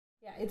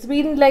It's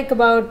been like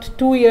about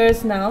 2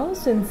 years now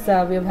since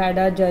we've had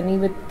our journey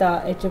with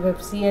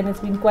HFFC, and it's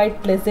been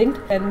quite pleasant.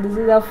 And this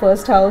is our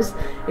first house.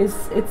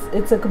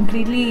 It's a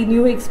completely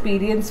new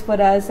experience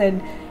for us,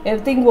 and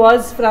everything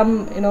was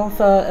from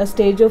for a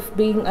stage of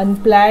being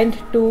unplanned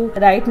to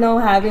right now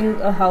having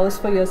a house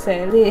for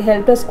yourself. They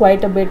helped us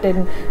quite a bit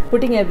in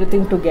putting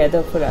everything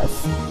together for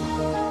us.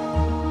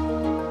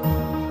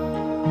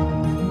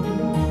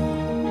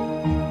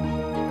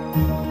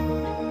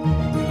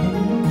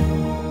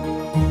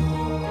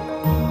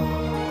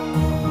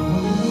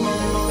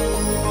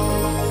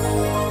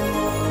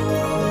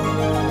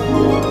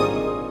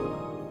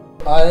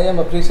 I am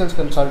a pre-sales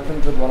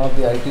consultant with one of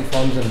the IT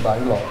firms in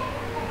Bangalore.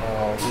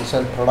 We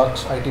sell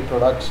products, IT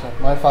products.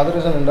 My father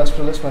is an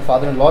industrialist, my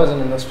father-in-law is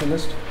an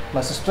industrialist,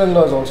 my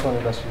sister-in-law is also an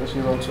industrialist,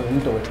 she's also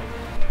into it.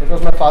 It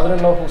was my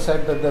father-in-law who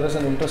said that there is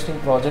an interesting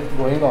project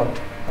going on,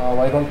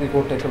 why don't we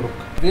go take a look.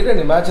 We didn't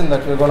imagine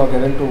that we were going to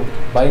get into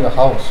buying a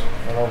house.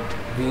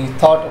 We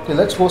thought, okay,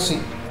 let's go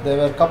see. There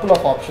were a couple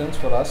of options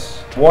for us.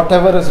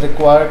 Whatever is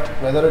required,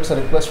 whether it's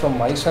a request from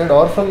my side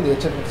or from the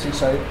HFFC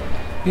side,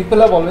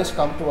 people have always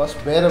come to us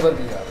wherever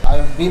we are.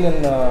 I've been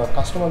in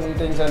customer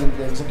meetings and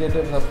the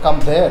executives have come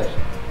there,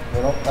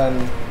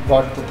 and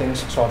got the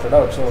things sorted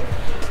out. So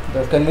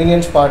the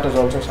convenience part is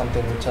also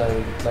something which I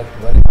like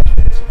very much.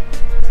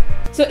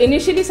 So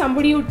initially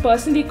somebody would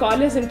personally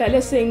call us and tell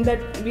us saying that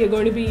we are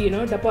going to be,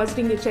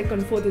 depositing the check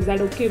on 4th. Is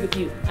that okay with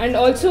you? And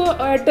also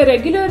at a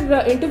regular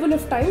interval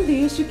of time, they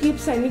used to keep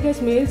sending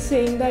us mails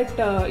saying that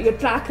your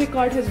track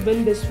record has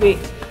been this way.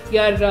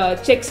 Your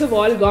checks have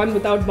all gone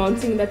without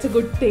bouncing. That's a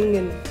good thing,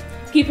 and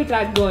keep your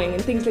track going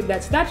and things like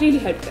that. So that really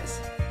helped us.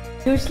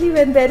 Usually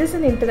when there is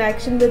an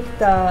interaction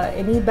with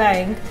any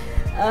bank,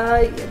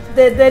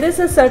 there is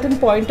a certain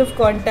point of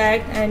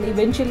contact, and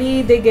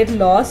eventually they get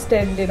lost,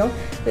 and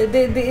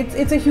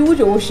it's a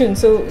huge ocean.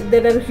 So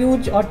there are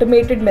huge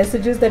automated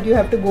messages that you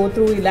have to go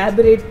through,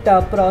 elaborate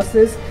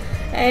process.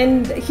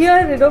 And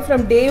here,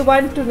 from day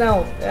one to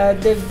now,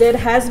 there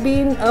has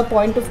been a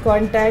point of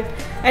contact,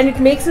 and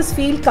it makes us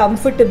feel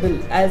comfortable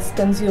as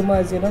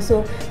consumers.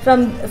 So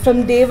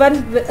from day one,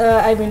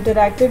 I've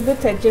interacted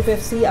with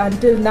HFFC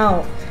until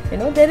now.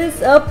 There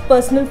is a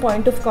personal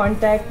point of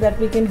contact that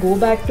we can go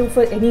back to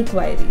for any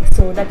query.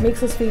 So that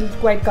makes us feel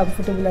quite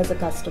comfortable as a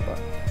customer.